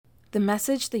The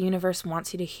message the universe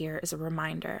wants you to hear is a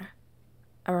reminder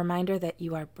that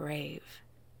you are brave,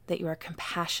 that you are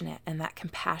compassionate, and that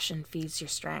compassion feeds your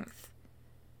strength,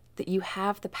 that you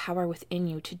have the power within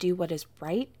you to do what is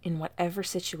right in whatever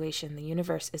situation the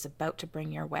universe is about to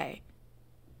bring your way.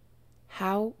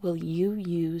 How will you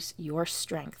use your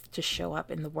strength to show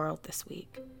up in the world this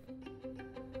week?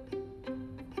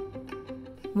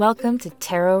 Welcome to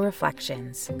Tarot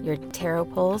Reflections, your tarot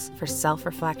pulls for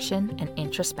self-reflection and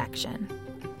introspection.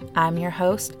 I'm your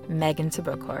host, Megan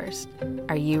Brookhorst.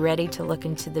 Are you ready to look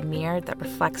into the mirror that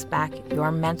reflects back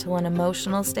your mental and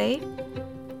emotional state?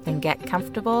 Then get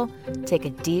comfortable, take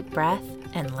a deep breath,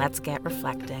 and let's get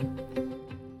reflecting.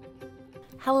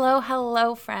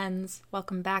 Hello, friends.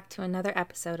 Welcome back to another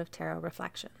episode of Tarot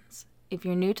Reflections. If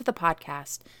you're new to the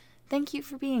podcast, thank you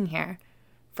for being here.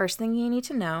 First thing you need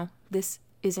to know, this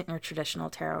isn't your traditional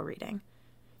tarot reading.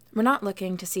 We're not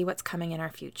looking to see what's coming in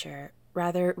our future.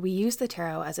 Rather, we use the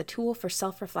tarot as a tool for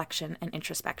self-reflection and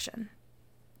introspection.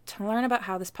 To learn about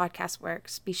how this podcast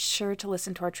works, be sure to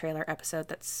listen to our trailer episode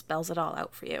that spells it all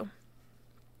out for you.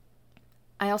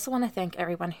 I also want to thank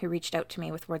everyone who reached out to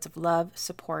me with words of love,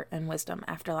 support, and wisdom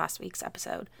after last week's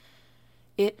episode.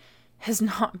 It has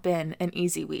not been an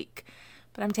easy week,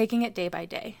 but I'm taking it day by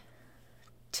day.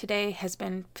 Today has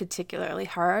been particularly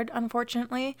hard,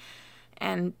 unfortunately,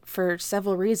 and for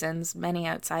several reasons, many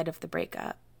outside of the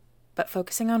breakup. But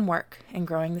focusing on work and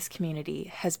growing this community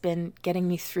has been getting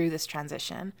me through this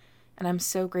transition, and I'm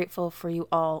so grateful for you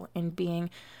all in being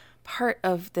part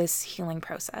of this healing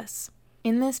process.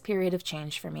 In this period of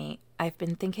change for me, I've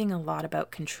been thinking a lot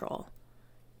about control.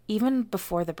 Even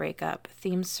before the breakup,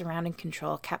 themes surrounding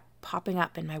control kept popping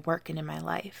up in my work and in my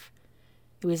life.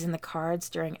 It was in the cards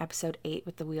during episode 8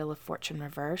 with the Wheel of Fortune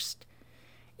reversed.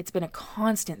 It's been a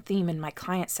constant theme in my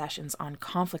client sessions on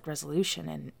conflict resolution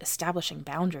and establishing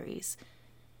boundaries.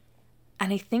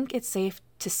 And I think it's safe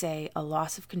to say a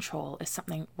loss of control is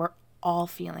something we're all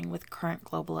feeling with current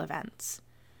global events.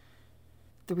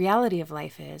 The reality of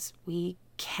life is we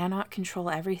cannot control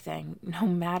everything, no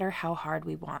matter how hard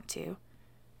we want to.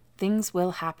 Things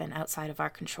will happen outside of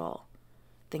our control.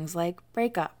 Things like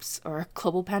breakups or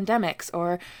global pandemics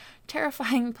or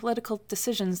terrifying political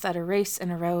decisions that erase and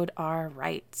erode our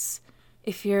rights.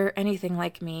 If you're anything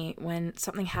like me, when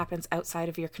something happens outside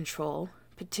of your control,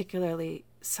 particularly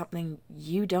something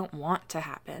you don't want to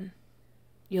happen,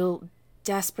 you'll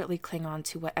desperately cling on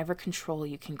to whatever control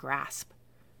you can grasp.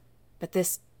 But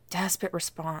this desperate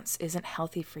response isn't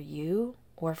healthy for you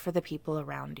or for the people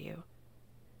around you.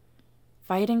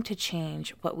 Fighting to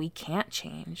change what we can't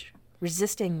change,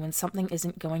 resisting when something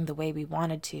isn't going the way we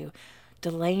wanted to,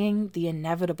 delaying the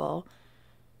inevitable,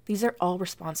 these are all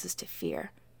responses to fear.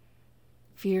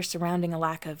 Fear surrounding a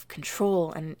lack of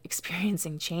control and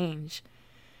experiencing change.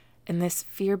 And this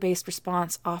fear-based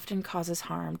response often causes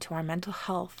harm to our mental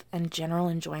health and general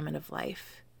enjoyment of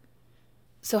life.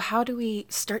 So how do we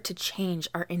start to change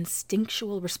our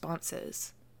instinctual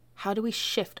responses? How do we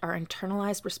shift our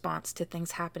internalized response to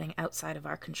things happening outside of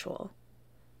our control?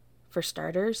 For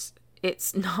starters,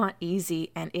 it's not easy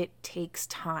and it takes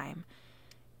time.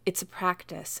 It's a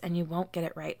practice and you won't get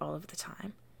it right all of the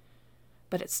time.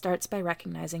 But it starts by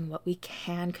recognizing what we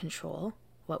can control,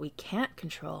 what we can't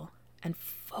control, and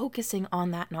focusing on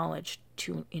that knowledge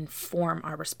to inform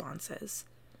our responses.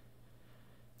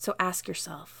 So ask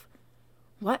yourself,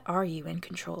 what are you in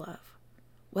control of?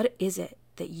 What is it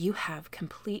that you have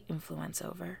complete influence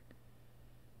over?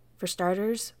 For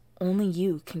starters, only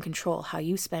you can control how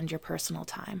you spend your personal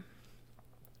time.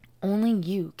 Only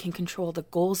you can control the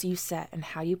goals you set and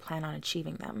how you plan on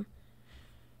achieving them.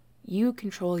 You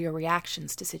control your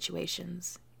reactions to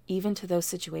situations, even to those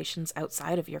situations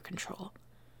outside of your control.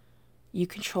 You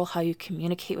control how you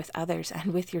communicate with others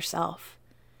and with yourself.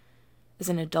 As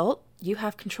an adult, you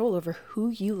have control over who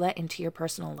you let into your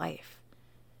personal life.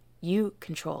 You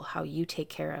control how you take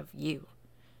care of you.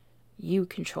 You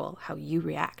control how you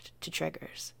react to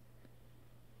triggers.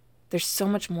 There's so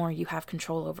much more you have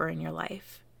control over in your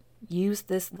life. Use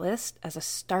this list as a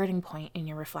starting point in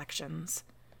your reflections.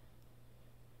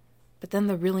 But then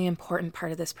the really important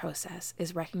part of this process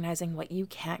is recognizing what you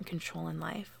can't control in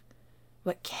life,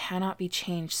 what cannot be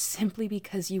changed simply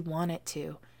because you want it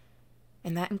to.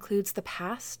 And that includes the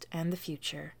past and the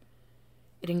future.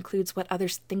 It includes what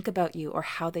others think about you or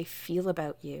how they feel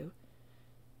about you.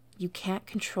 You can't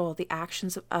control the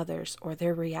actions of others or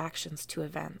their reactions to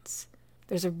events.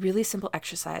 There's a really simple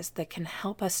exercise that can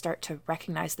help us start to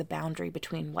recognize the boundary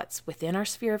between what's within our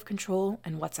sphere of control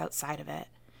and what's outside of it.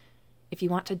 If you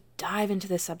want to dive into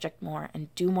this subject more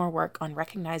and do more work on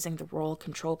recognizing the role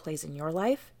control plays in your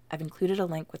life, I've included a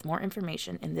link with more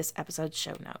information in this episode's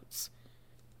show notes.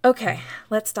 Okay,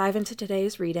 let's dive into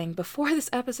today's reading before this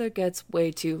episode gets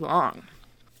way too long.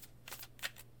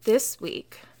 This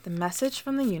week, the message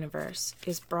from the universe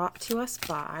is brought to us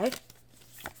by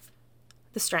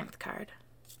the Strength card.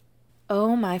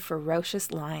 Oh, my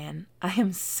ferocious lion. I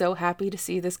am so happy to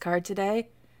see this card today.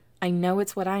 I know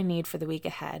it's what I need for the week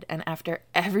ahead, and after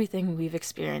everything we've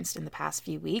experienced in the past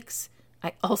few weeks,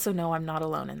 I also know I'm not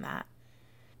alone in that.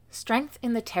 Strength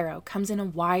in the tarot comes in a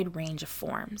wide range of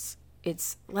forms.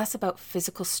 It's less about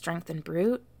physical strength and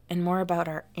brute, and more about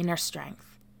our inner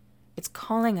strength. It's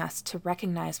calling us to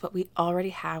recognize what we already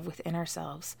have within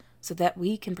ourselves so that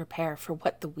we can prepare for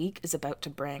what the week is about to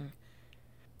bring.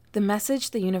 The message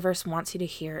the universe wants you to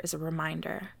hear is a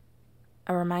reminder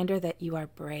that you are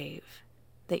brave,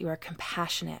 that you are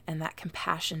compassionate, and that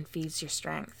compassion feeds your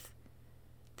strength,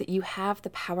 that you have the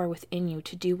power within you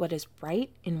to do what is right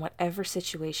in whatever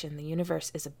situation the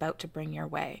universe is about to bring your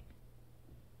way.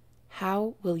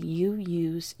 How will you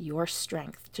use your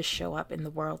strength to show up in the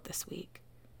world this week?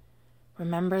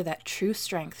 Remember that true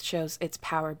strength shows its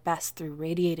power best through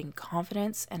radiating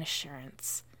confidence and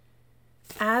assurance.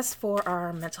 As for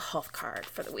our mental health card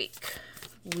for the week,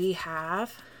 we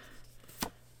have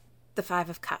the Five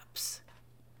of Cups.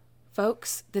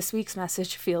 Folks, this week's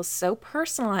message feels so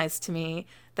personalized to me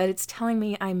that it's telling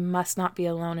me I must not be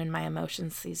alone in my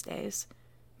emotions these days,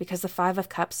 because the Five of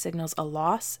Cups signals a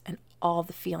loss and all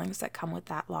the feelings that come with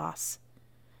that loss.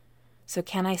 So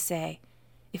can I say,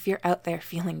 if you're out there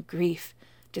feeling grief,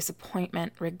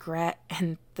 disappointment, regret,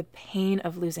 and the pain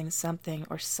of losing something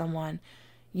or someone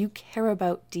you care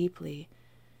about deeply,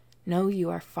 know you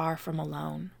are far from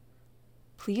alone.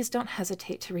 Please don't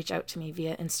hesitate to reach out to me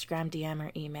via Instagram DM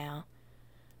or email.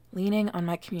 Leaning on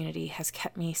my community has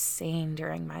kept me sane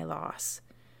during my loss.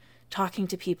 Talking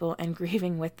to people and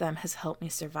grieving with them has helped me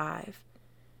survive.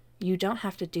 You don't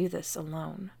have to do this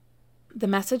alone. The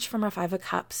message from our Five of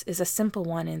Cups is a simple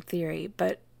one in theory,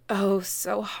 but oh,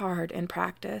 so hard in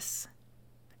practice.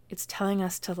 It's telling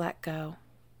us to let go,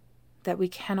 that we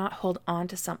cannot hold on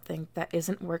to something that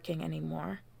isn't working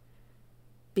anymore,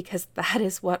 because that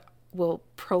is what will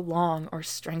prolong or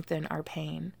strengthen our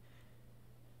pain.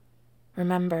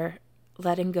 Remember,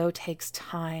 letting go takes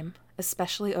time,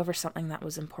 especially over something that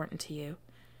was important to you,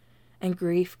 and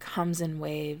grief comes in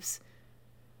waves.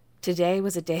 Today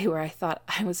was a day where I thought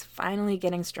I was finally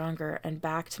getting stronger and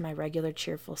back to my regular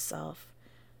cheerful self.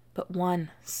 But one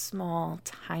small,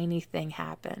 tiny thing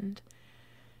happened,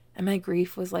 and my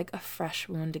grief was like a fresh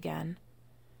wound again.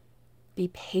 Be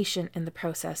patient in the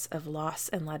process of loss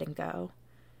and letting go,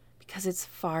 because it's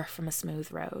far from a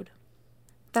smooth road.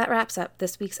 That wraps up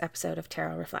this week's episode of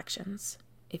Tarot Reflections.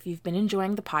 If you've been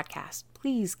enjoying the podcast,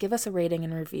 please give us a rating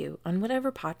and review on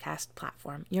whatever podcast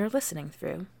platform you're listening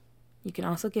through. You can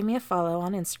also give me a follow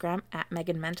on Instagram at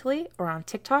Megan Mentally or on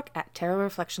TikTok at Tarot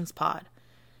Reflections Pod.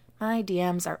 My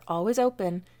DMs are always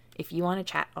open if you want to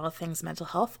chat all things mental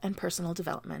health and personal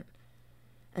development.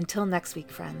 Until next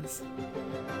week, friends.